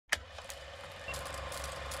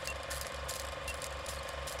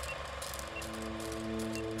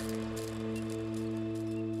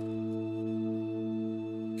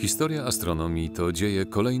Historia astronomii to dzieje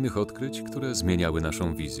kolejnych odkryć, które zmieniały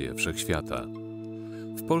naszą wizję wszechświata.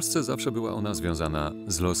 W Polsce zawsze była ona związana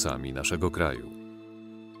z losami naszego kraju.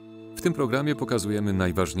 W tym programie pokazujemy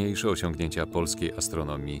najważniejsze osiągnięcia polskiej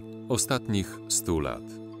astronomii ostatnich 100 lat.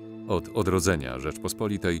 Od odrodzenia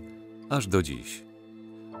Rzeczpospolitej aż do dziś.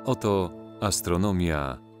 Oto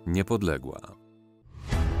astronomia niepodległa.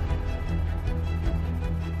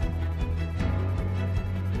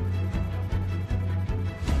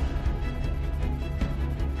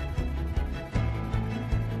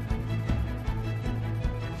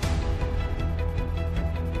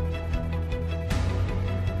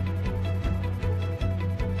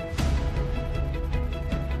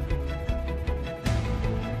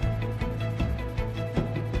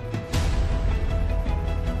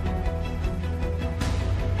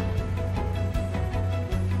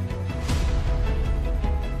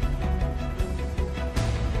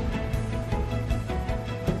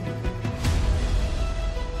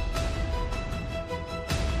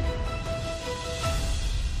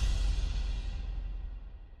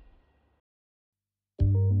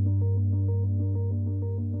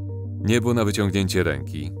 Niebo na wyciągnięcie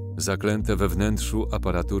ręki, zaklęte we wnętrzu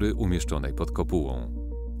aparatury umieszczonej pod kopułą.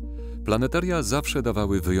 Planetaria zawsze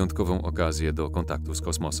dawały wyjątkową okazję do kontaktu z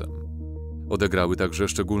kosmosem. Odegrały także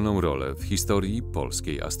szczególną rolę w historii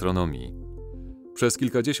polskiej astronomii. Przez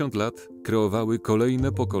kilkadziesiąt lat kreowały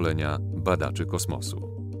kolejne pokolenia badaczy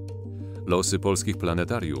kosmosu. Losy polskich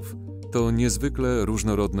planetariów to niezwykle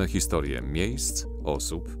różnorodne historie miejsc,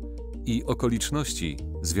 osób i okoliczności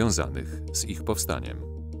związanych z ich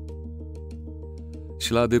powstaniem.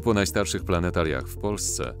 Ślady po najstarszych planetariach w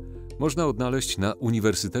Polsce można odnaleźć na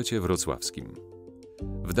Uniwersytecie Wrocławskim.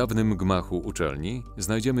 W dawnym gmachu uczelni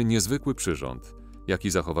znajdziemy niezwykły przyrząd,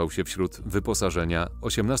 jaki zachował się wśród wyposażenia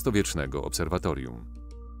XVIII-wiecznego obserwatorium.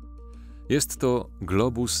 Jest to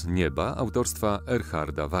globus nieba autorstwa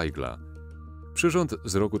Erharda Weigla. Przyrząd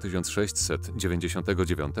z roku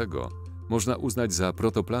 1699 można uznać za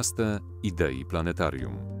protoplastę idei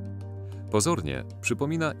planetarium. Pozornie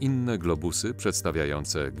przypomina inne globusy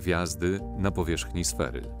przedstawiające gwiazdy na powierzchni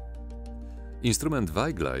sfery. Instrument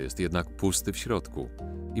Weigla jest jednak pusty w środku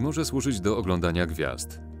i może służyć do oglądania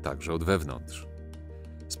gwiazd, także od wewnątrz.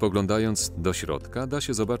 Spoglądając do środka da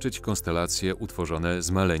się zobaczyć konstelacje utworzone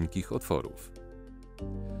z maleńkich otworów.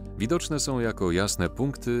 Widoczne są jako jasne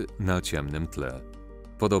punkty na ciemnym tle,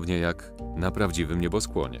 podobnie jak na prawdziwym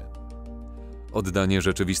nieboskłonie. Oddanie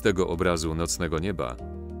rzeczywistego obrazu nocnego nieba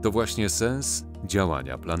to właśnie sens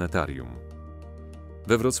działania planetarium.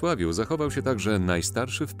 We Wrocławiu zachował się także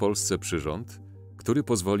najstarszy w Polsce przyrząd, który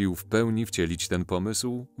pozwolił w pełni wcielić ten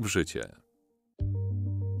pomysł w życie.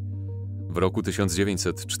 W roku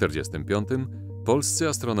 1945 polscy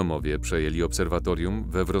astronomowie przejęli obserwatorium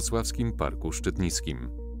we wrocławskim Parku Szczytnickim.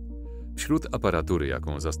 Wśród aparatury,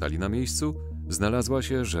 jaką zastali na miejscu, znalazła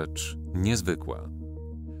się rzecz niezwykła.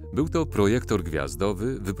 Był to projektor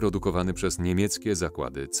gwiazdowy wyprodukowany przez niemieckie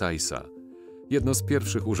zakłady Zeissa, jedno z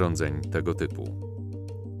pierwszych urządzeń tego typu.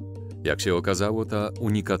 Jak się okazało, ta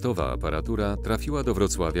unikatowa aparatura trafiła do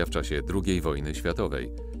Wrocławia w czasie II wojny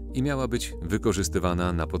światowej i miała być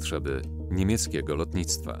wykorzystywana na potrzeby niemieckiego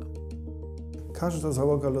lotnictwa. Każda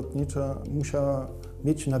załoga lotnicza musiała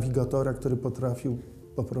mieć nawigatora, który potrafił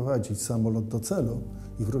poprowadzić samolot do celu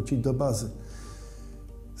i wrócić do bazy.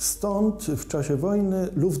 Stąd w czasie wojny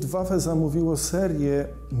Luftwaffe zamówiło serię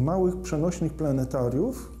małych przenośnych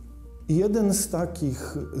planetariów i jeden z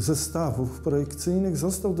takich zestawów projekcyjnych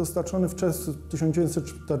został dostarczony w czerwcu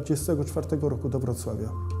 1944 roku do Wrocławia.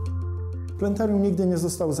 Planetarium nigdy nie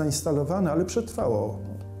zostało zainstalowane, ale przetrwało.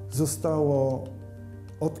 Zostało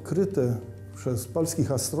odkryte przez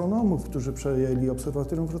polskich astronomów, którzy przejęli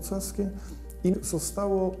obserwatorium wrocławskie i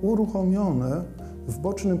zostało uruchomione w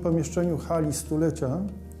bocznym pomieszczeniu hali stulecia,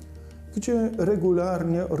 gdzie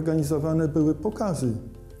regularnie organizowane były pokazy.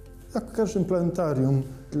 Jak w każdym planetarium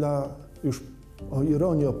dla, już o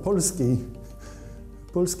ironię, o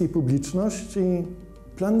polskiej publiczności,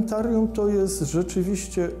 planetarium to jest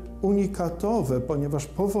rzeczywiście unikatowe, ponieważ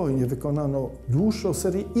po wojnie wykonano dłuższą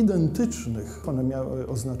serię identycznych. One miały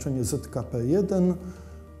oznaczenie ZKP-1.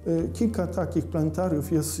 Kilka takich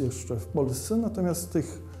planetariów jest jeszcze w Polsce, natomiast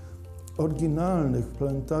tych oryginalnych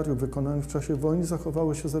planetariów wykonanych w czasie wojny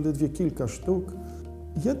zachowało się zaledwie kilka sztuk.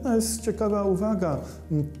 Jedna jest ciekawa uwaga,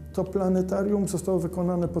 to planetarium zostało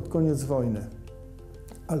wykonane pod koniec wojny,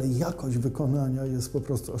 ale jakość wykonania jest po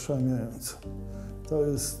prostu oszałamiająca. To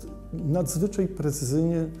jest nadzwyczaj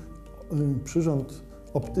precyzyjnie przyrząd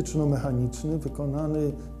optyczno-mechaniczny,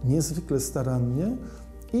 wykonany niezwykle starannie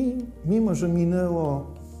i mimo, że minęło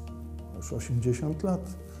już 80 lat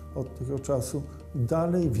od tego czasu,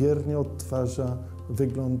 dalej wiernie odtwarza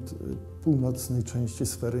wygląd północnej części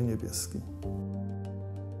sfery niebieskiej.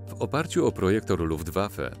 W oparciu o projektor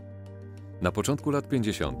Luftwaffe na początku lat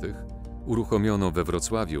 50. uruchomiono we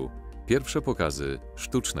Wrocławiu pierwsze pokazy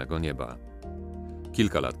sztucznego nieba.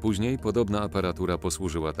 Kilka lat później podobna aparatura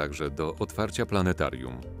posłużyła także do otwarcia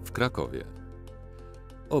planetarium w Krakowie.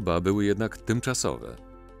 Oba były jednak tymczasowe.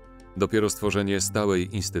 Dopiero stworzenie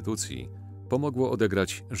stałej instytucji pomogło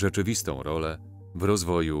odegrać rzeczywistą rolę w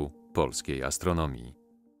rozwoju polskiej astronomii.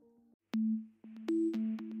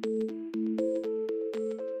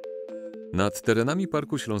 Nad terenami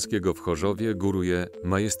Parku Śląskiego w Chorzowie góruje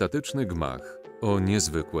majestatyczny gmach o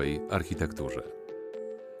niezwykłej architekturze.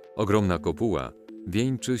 Ogromna kopuła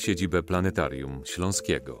wieńczy siedzibę Planetarium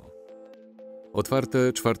Śląskiego.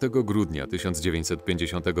 Otwarte 4 grudnia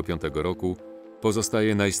 1955 roku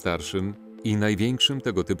pozostaje najstarszym i największym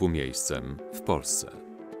tego typu miejscem w Polsce.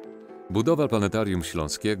 Budowa Planetarium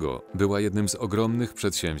Śląskiego była jednym z ogromnych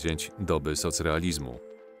przedsięwzięć doby socrealizmu.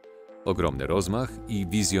 Ogromny rozmach i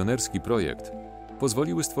wizjonerski projekt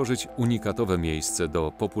pozwoliły stworzyć unikatowe miejsce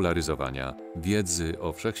do popularyzowania wiedzy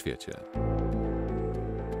o wszechświecie.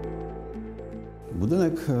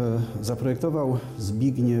 Budynek zaprojektował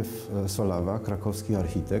Zbigniew Solawa, krakowski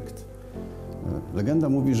architekt. Legenda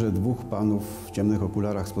mówi, że dwóch panów w ciemnych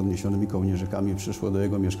okularach z podniesionymi kołnierzykami przyszło do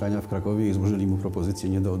jego mieszkania w Krakowie i złożyli mu propozycję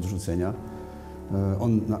nie do odrzucenia.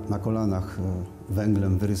 On na kolanach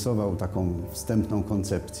węglem wyrysował taką wstępną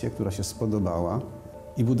koncepcję, która się spodobała.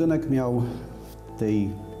 I budynek miał w tej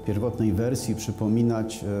pierwotnej wersji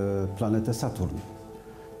przypominać planetę Saturn,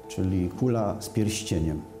 czyli kula z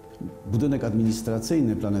pierścieniem. Budynek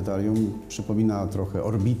administracyjny planetarium przypomina trochę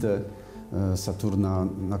orbitę Saturna,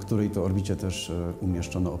 na której to orbicie też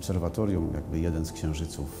umieszczono obserwatorium, jakby jeden z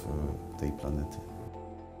księżyców tej planety.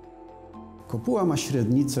 Kopuła ma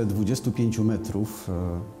średnicę 25 metrów.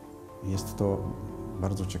 Jest to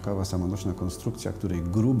bardzo ciekawa samonośna konstrukcja, której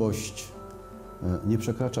grubość nie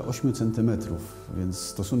przekracza 8 cm, więc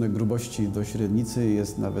stosunek grubości do średnicy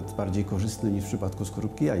jest nawet bardziej korzystny niż w przypadku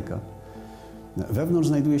skorupki jajka. Wewnątrz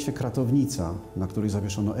znajduje się kratownica, na której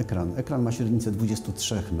zawieszono ekran. Ekran ma średnicę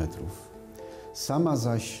 23 metrów. Sama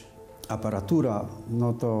zaś aparatura,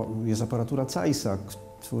 no to jest aparatura Zeissa,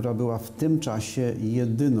 która była w tym czasie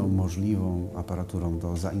jedyną możliwą aparaturą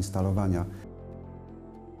do zainstalowania.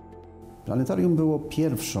 Planetarium było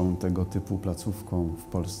pierwszą tego typu placówką w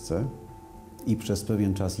Polsce i przez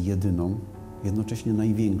pewien czas jedyną, jednocześnie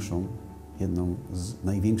największą, jedną z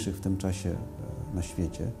największych w tym czasie na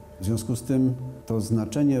świecie. W związku z tym to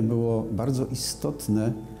znaczenie było bardzo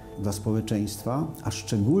istotne dla społeczeństwa, a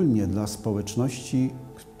szczególnie dla społeczności,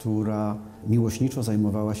 która miłośniczo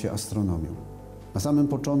zajmowała się astronomią. Na samym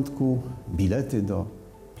początku bilety do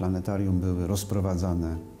planetarium były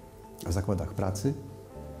rozprowadzane w zakładach pracy,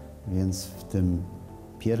 więc w tym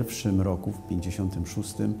pierwszym roku, w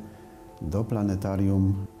 1956, do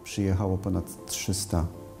planetarium przyjechało ponad 300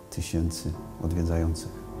 000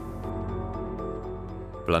 odwiedzających.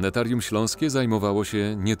 Planetarium Śląskie zajmowało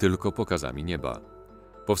się nie tylko pokazami nieba.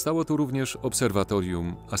 Powstało tu również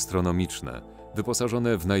obserwatorium astronomiczne,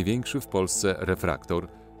 wyposażone w największy w Polsce refraktor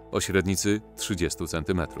o średnicy 30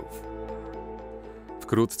 cm.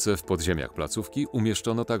 Wkrótce w podziemiach placówki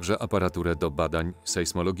umieszczono także aparaturę do badań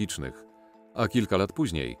sejsmologicznych, a kilka lat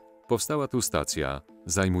później powstała tu stacja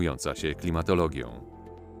zajmująca się klimatologią.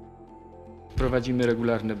 Prowadzimy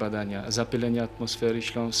regularne badania zapylenia atmosfery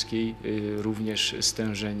śląskiej, również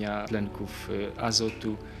stężenia tlenków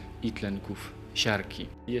azotu i tlenków siarki.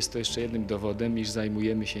 Jest to jeszcze jednym dowodem, iż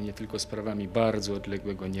zajmujemy się nie tylko sprawami bardzo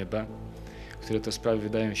odległego nieba, które to sprawy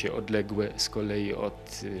wydają się odległe z kolei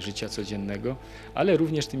od życia codziennego, ale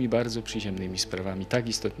również tymi bardzo przyziemnymi sprawami, tak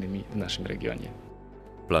istotnymi w naszym regionie.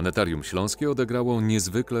 Planetarium Śląskie odegrało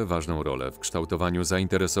niezwykle ważną rolę w kształtowaniu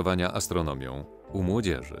zainteresowania astronomią u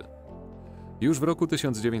młodzieży. Już w roku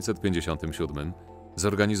 1957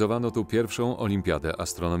 zorganizowano tu pierwszą olimpiadę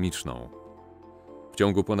astronomiczną. W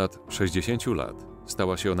ciągu ponad 60 lat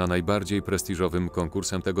stała się ona najbardziej prestiżowym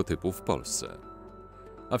konkursem tego typu w Polsce.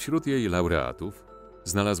 A wśród jej laureatów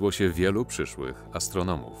znalazło się wielu przyszłych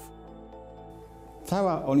astronomów.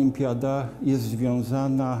 Cała olimpiada jest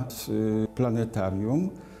związana z planetarium,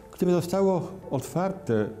 które zostało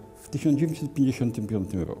otwarte w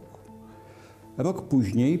 1955 roku. Rok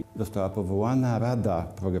później została powołana Rada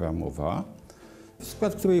Programowa, w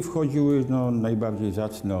skład której wchodziły najbardziej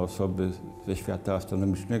zacne osoby ze świata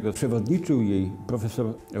astronomicznego. Przewodniczył jej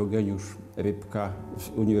profesor Eugeniusz Rybka z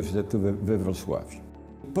Uniwersytetu we Wrocławiu.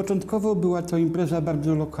 Początkowo była to impreza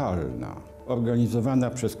bardzo lokalna, organizowana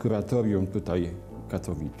przez kuratorium tutaj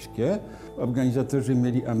katowickie. Organizatorzy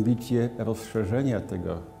mieli ambicje rozszerzenia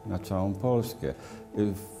tego na całą Polskę.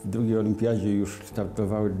 W drugiej olimpiadzie już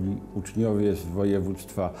startowali uczniowie z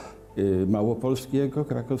województwa małopolskiego,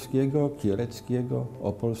 krakowskiego, kieleckiego,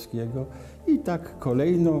 opolskiego i tak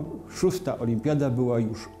kolejno 6. olimpiada była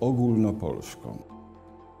już ogólnopolską.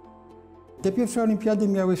 Te pierwsze olimpiady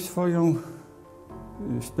miały swoją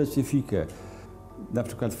specyfikę. Na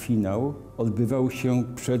przykład finał odbywał się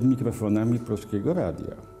przed mikrofonami Polskiego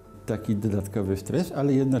Radia. Taki dodatkowy stres,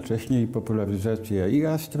 ale jednocześnie i popularyzacja i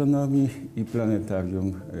astronomii, i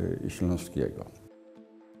planetarium śląskiego.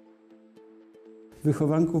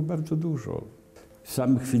 Wychowanków bardzo dużo.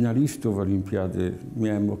 Samych finalistów olimpiady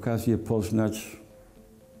miałem okazję poznać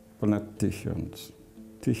ponad 1000.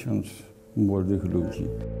 1000 młodych ludzi.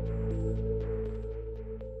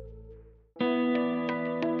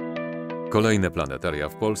 Kolejne planetaria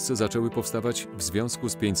w Polsce zaczęły powstawać w związku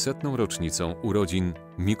z 500. rocznicą urodzin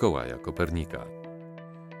Mikołaja Kopernika.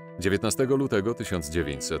 19 lutego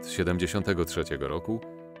 1973 roku,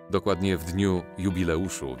 dokładnie w dniu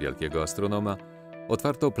jubileuszu wielkiego astronoma,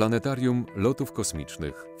 otwarto planetarium lotów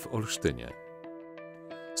kosmicznych w Olsztynie.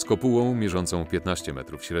 Z kopułą mierzącą 15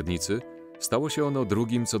 metrów średnicy stało się ono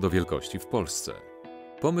drugim co do wielkości w Polsce.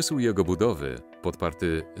 Pomysł jego budowy,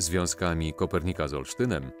 podparty związkami Kopernika z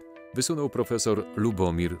Olsztynem, wysunął profesor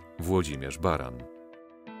Lubomir Włodzimierz Baran.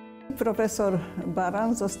 Profesor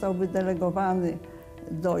Baran został wydelegowany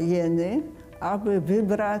do Jeny, aby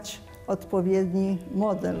wybrać odpowiedni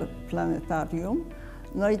model planetarium.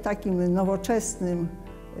 No i takim nowoczesnym,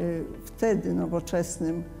 wtedy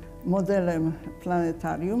nowoczesnym modelem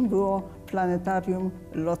planetarium było planetarium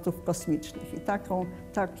lotów kosmicznych. I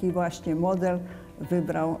taki właśnie model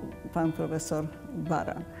wybrał pan profesor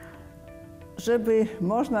Baran. Żeby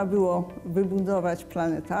można było wybudować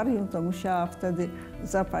planetarium, to musiała wtedy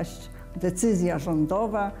zapaść decyzja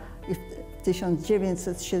rządowa i w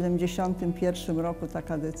 1971 roku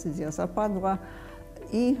taka decyzja zapadła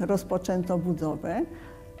i rozpoczęto budowę.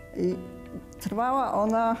 I trwała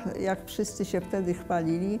ona, jak wszyscy się wtedy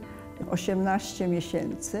chwalili, 18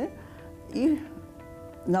 miesięcy i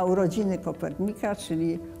na urodziny Kopernika,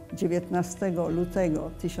 czyli 19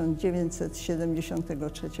 lutego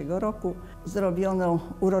 1973 roku zrobiono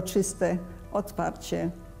uroczyste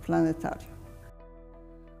otwarcie planetarium.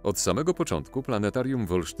 Od samego początku planetarium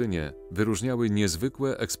w Olsztynie wyróżniały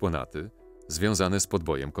niezwykłe eksponaty związane z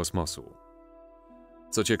podbojem kosmosu.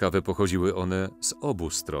 Co ciekawe, pochodziły one z obu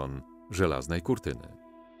stron żelaznej kurtyny.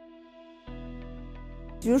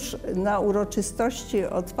 Już na uroczystości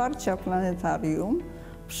otwarcia planetarium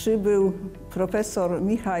przybył profesor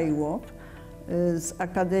Michajłow z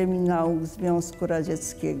Akademii Nauk Związku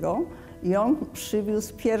Radzieckiego i on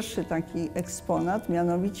przywiózł pierwszy taki eksponat,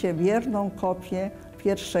 mianowicie wierną kopię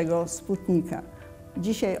pierwszego Sputnika.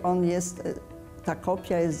 Dzisiaj ta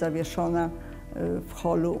kopia jest zawieszona w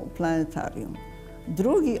holu planetarium.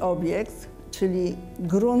 Drugi obiekt, czyli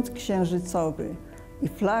grunt księżycowy i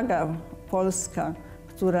flaga polska,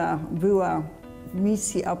 która była w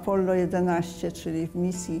misji Apollo 11, czyli w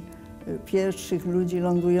misji pierwszych ludzi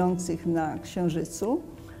lądujących na Księżycu.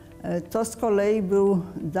 To z kolei był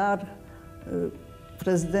dar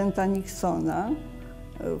prezydenta Nixona.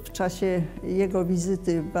 W czasie jego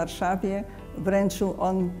wizyty w Warszawie wręczył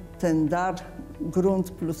on ten dar,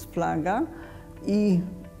 grunt plus flaga, i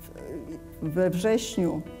we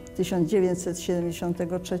wrześniu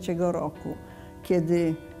 1973 roku,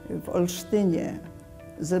 kiedy w Olsztynie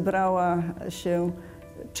zebrała się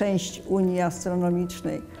część Unii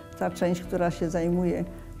Astronomicznej, ta część, która się zajmuje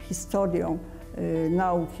historią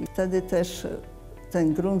nauki. Wtedy też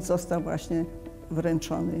ten grunt został właśnie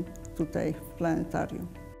wręczony tutaj w planetarium.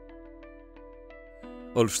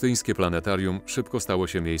 Olsztyńskie planetarium szybko stało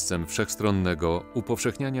się miejscem wszechstronnego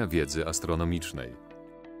upowszechniania wiedzy astronomicznej.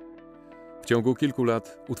 W ciągu kilku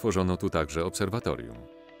lat utworzono tu także obserwatorium.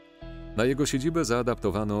 Na jego siedzibę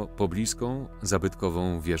zaadaptowano pobliską,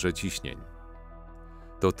 zabytkową wieżę ciśnień.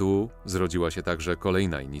 To tu zrodziła się także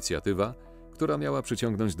kolejna inicjatywa, która miała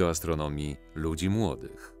przyciągnąć do astronomii ludzi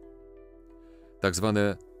młodych. Tak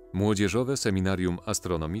zwane Młodzieżowe Seminarium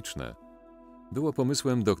Astronomiczne było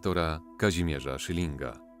pomysłem doktora Kazimierza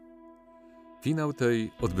Schillinga. Finał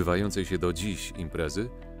tej odbywającej się do dziś imprezy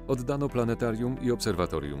oddano planetarium i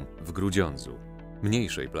obserwatorium w Grudziądzu,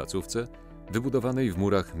 mniejszej placówce wybudowanej w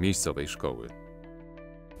murach miejscowej szkoły.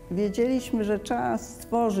 Wiedzieliśmy, że trzeba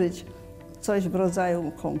stworzyć coś w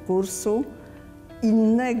rodzaju konkursu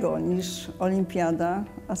innego niż olimpiada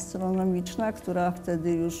astronomiczna, która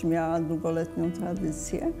wtedy już miała długoletnią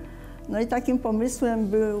tradycję. No i takim pomysłem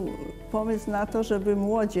był pomysł na to, żeby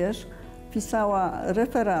młodzież pisała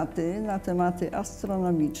referaty na tematy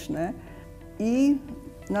astronomiczne i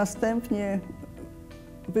następnie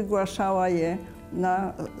wygłaszała je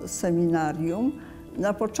na seminarium.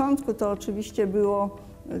 Na początku to oczywiście było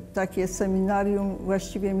takie seminarium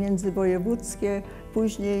właściwie międzywojewódzkie.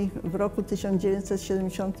 Później w roku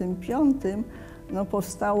 1975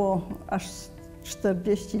 powstało aż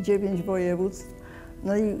 49 województw.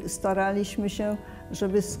 No i staraliśmy się,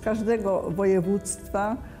 żeby z każdego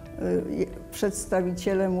województwa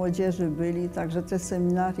przedstawiciele młodzieży byli, także te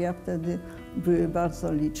seminaria wtedy były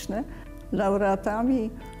bardzo liczne.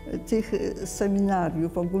 Laureatami tych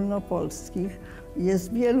seminariów ogólnopolskich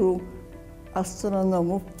jest wielu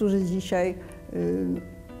astronomów, którzy dzisiaj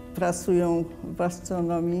pracują w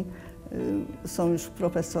astronomii, są już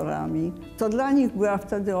profesorami. To dla nich była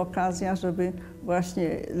wtedy okazja, żeby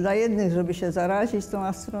właśnie dla jednych, żeby się zarazić tą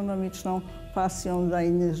astronomiczną pasją, dla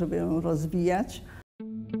innych, żeby ją rozwijać.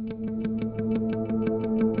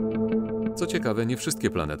 Co ciekawe, nie wszystkie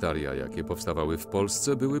planetaria, jakie powstawały w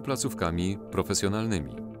Polsce, były placówkami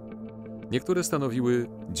profesjonalnymi. Niektóre stanowiły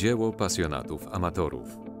dzieło pasjonatów,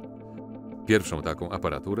 amatorów. Pierwszą taką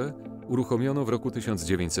aparaturę uruchomiono w roku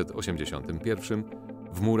 1981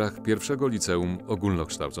 w murach pierwszego liceum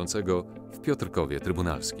ogólnokształcącego w Piotrkowie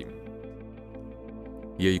Trybunalskim.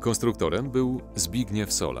 Jej konstruktorem był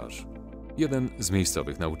Zbigniew Solarz, jeden z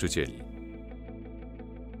miejscowych nauczycieli.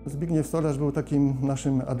 Zbigniew Solarz był takim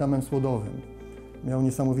naszym Adamem Słodowym. Miał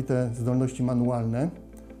niesamowite zdolności manualne.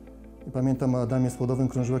 Pamiętam, o Adamie Słodowym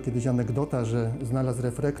krążyła kiedyś anegdota, że znalazł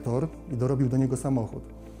reflektor i dorobił do niego samochód.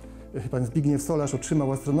 Pan Zbigniew Solarz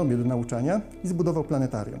otrzymał astronomię do nauczania i zbudował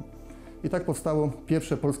planetarium. I tak powstało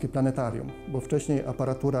pierwsze polskie planetarium, bo wcześniej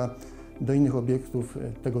aparatura do innych obiektów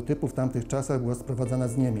tego typu w tamtych czasach była sprowadzana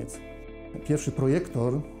z Niemiec. Pierwszy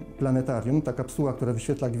projektor planetarium, ta kapsuła, która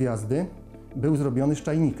wyświetla gwiazdy, był zrobiony z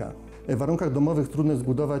czajnika. W warunkach domowych trudno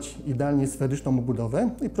zbudować idealnie sferyczną obudowę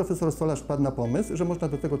i profesor Solarz wpadł na pomysł, że można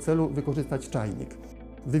do tego celu wykorzystać czajnik.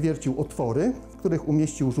 Wywiercił otwory, w których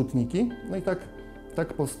umieścił rzutniki, no i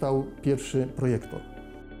tak powstał pierwszy projektor.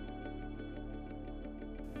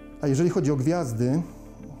 A jeżeli chodzi o gwiazdy,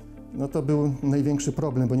 no to był największy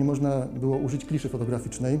problem, bo nie można było użyć kliszy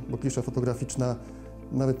fotograficznej, bo klisza fotograficzna,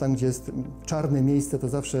 nawet tam, gdzie jest czarne miejsce, to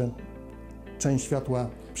zawsze część światła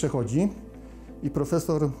przechodzi. I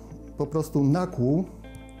profesor po prostu nakłuł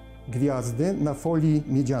gwiazdy na folii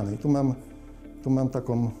miedzianej. Tu mam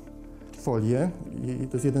taką folię i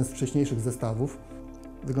to jest jeden z wcześniejszych zestawów.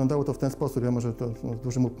 Wyglądało to w ten sposób, ja może to w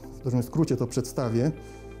dużym skrócie to przedstawię.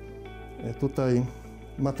 Tutaj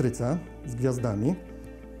matryca z gwiazdami,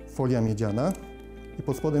 folia miedziana i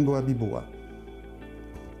pod spodem była bibuła.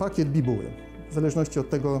 Pakiet bibuły, w zależności od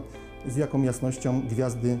tego, z jaką jasnością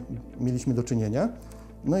gwiazdy mieliśmy do czynienia.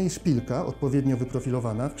 No i szpilka odpowiednio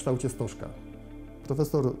wyprofilowana w kształcie stożka.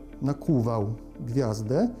 Profesor nakłuwał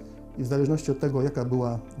gwiazdę i w zależności od tego, jaka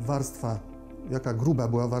gruba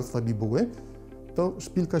była warstwa bibuły, to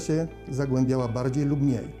szpilka się zagłębiała bardziej lub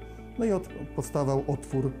mniej. No i powstawał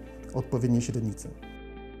otwór odpowiedniej średnicy.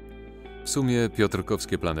 W sumie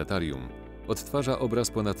Piotrkowskie Planetarium odtwarza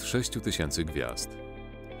obraz ponad 6 000 gwiazd.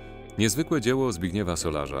 Niezwykłe dzieło Zbigniewa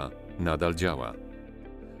Solarza nadal działa.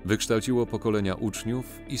 Wykształciło pokolenia uczniów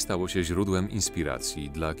i stało się źródłem inspiracji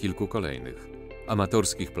dla kilku kolejnych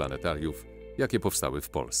amatorskich planetariów, jakie powstały w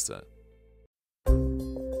Polsce.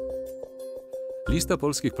 Lista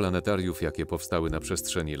polskich planetariów, jakie powstały na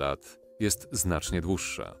przestrzeni lat, jest znacznie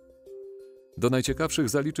dłuższa. Do najciekawszych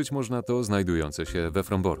zaliczyć można to znajdujące się we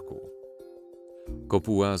Fromborku.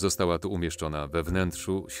 Kopuła została tu umieszczona we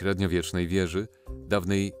wnętrzu średniowiecznej wieży,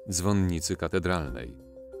 dawnej dzwonnicy katedralnej.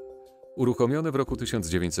 Uruchomione w roku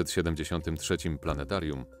 1973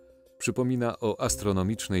 planetarium przypomina o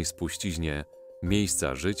astronomicznej spuściźnie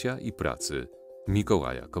miejsca życia i pracy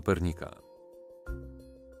Mikołaja Kopernika.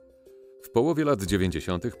 W połowie lat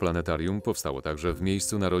 90. planetarium powstało także w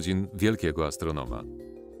miejscu narodzin wielkiego astronoma.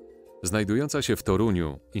 Znajdująca się w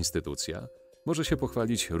Toruniu instytucja może się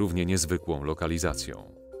pochwalić równie niezwykłą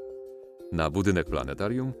lokalizacją. Na budynek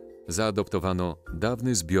planetarium zaadoptowano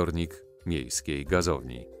dawny zbiornik miejskiej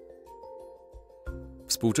gazowni.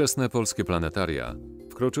 Współczesne polskie planetaria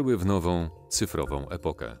wkroczyły w nową, cyfrową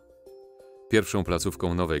epokę. Pierwszą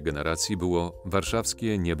placówką nowej generacji było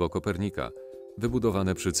warszawskie Niebo Kopernika,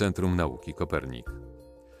 wybudowane przy Centrum Nauki Kopernik.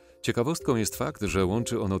 Ciekawostką jest fakt, że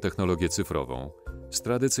łączy ono technologię cyfrową z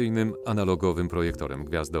tradycyjnym analogowym projektorem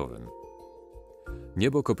gwiazdowym.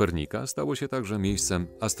 Niebo Kopernika stało się także miejscem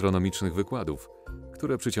astronomicznych wykładów,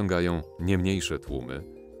 które przyciągają nie mniejsze tłumy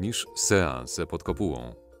niż seanse pod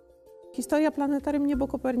kopułą. Historia planetarium Niebo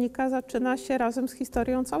Kopernika zaczyna się razem z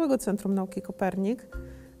historią całego Centrum Nauki Kopernik,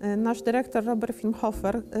 Nasz dyrektor Robert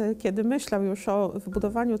Filmhofer, kiedy myślał już o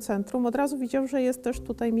wybudowaniu centrum, od razu widział, że jest też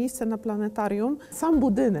tutaj miejsce na planetarium. Sam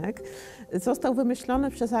budynek został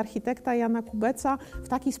wymyślony przez architekta Jana Kubeca w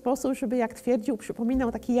taki sposób, żeby, jak twierdził,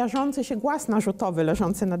 przypominał taki jarzący się głaz narzutowy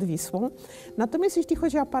leżący nad Wisłą. Natomiast jeśli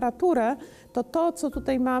chodzi o aparaturę, to, co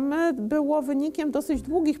tutaj mamy, było wynikiem dosyć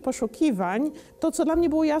długich poszukiwań. To, co dla mnie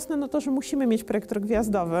było jasne, no to, że musimy mieć projektor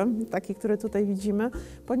gwiazdowy, taki, który tutaj widzimy,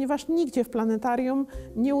 ponieważ nigdzie w planetarium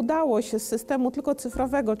nie udało się z systemu tylko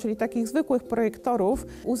cyfrowego, czyli takich zwykłych projektorów,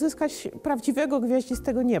 uzyskać prawdziwego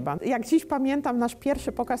gwiaździstego nieba. Jak dziś pamiętam nasz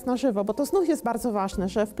pierwszy pokaz na żywo, bo to znów jest bardzo ważne,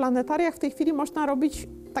 że w planetariach w tej chwili można robić,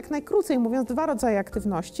 tak najkrócej mówiąc, dwa rodzaje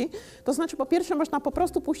aktywności. To znaczy, po pierwsze, można po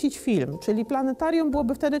prostu puścić film, czyli planetarium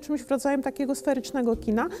byłoby wtedy czymś w rodzaju takiego sferycznego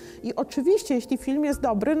kina i oczywiście, jeśli film jest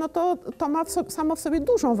dobry, no to ma samo w sobie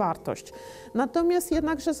dużą wartość. Natomiast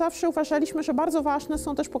jednakże zawsze uważaliśmy, że bardzo ważne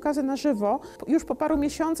są też pokazy na żywo. Już po paru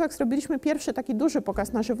miesiącach zrobiliśmy pierwszy taki duży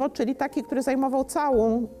pokaz na żywo, czyli taki, który zajmował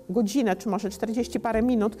całą godzinę, czy może 40 parę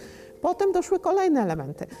minut. Potem doszły kolejne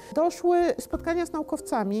elementy. Doszły spotkania z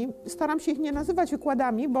naukowcami. Staram się ich nie nazywać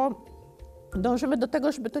wykładami, bo dążymy do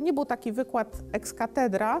tego, żeby to nie był taki wykład ex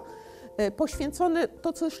cathedra, poświęcony,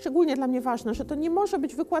 to co jest szczególnie dla mnie ważne, że to nie może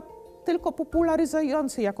być wykład tylko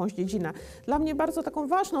popularyzujący jakąś dziedzinę. Dla mnie bardzo taką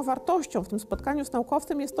ważną wartością w tym spotkaniu z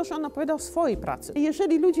naukowcem jest to, że on opowiadał o swojej pracy. I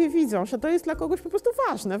jeżeli ludzie widzą, że to jest dla kogoś po prostu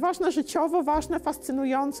ważne życiowo, ważne,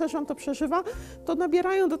 fascynujące, że on to przeżywa, to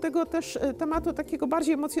nabierają do tego też tematu takiego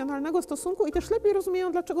bardziej emocjonalnego stosunku i też lepiej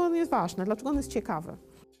rozumieją, dlaczego on jest ważny, dlaczego on jest ciekawy.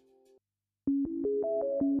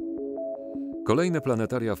 Kolejne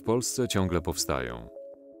planetaria w Polsce ciągle powstają.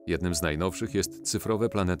 Jednym z najnowszych jest cyfrowe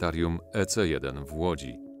planetarium EC1 w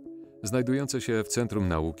Łodzi, znajdujące się w Centrum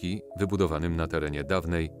Nauki wybudowanym na terenie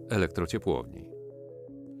dawnej elektrociepłowni.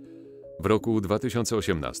 W roku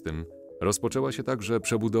 2018 rozpoczęła się także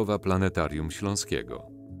przebudowa Planetarium Śląskiego.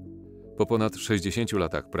 Po ponad 60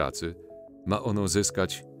 latach pracy ma ono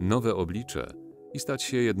zyskać nowe oblicze i stać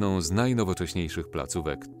się jedną z najnowocześniejszych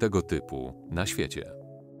placówek tego typu na świecie.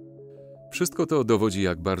 Wszystko to dowodzi,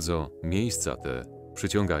 jak bardzo miejsca te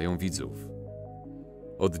przyciągają widzów.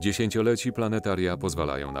 Od dziesięcioleci planetaria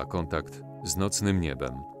pozwalają na kontakt z nocnym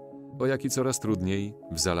niebem, o jaki coraz trudniej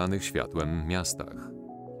w zalanych światłem miastach.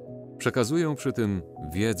 Przekazują przy tym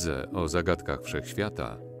wiedzę o zagadkach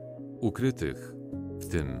wszechświata, ukrytych w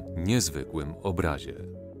tym niezwykłym obrazie.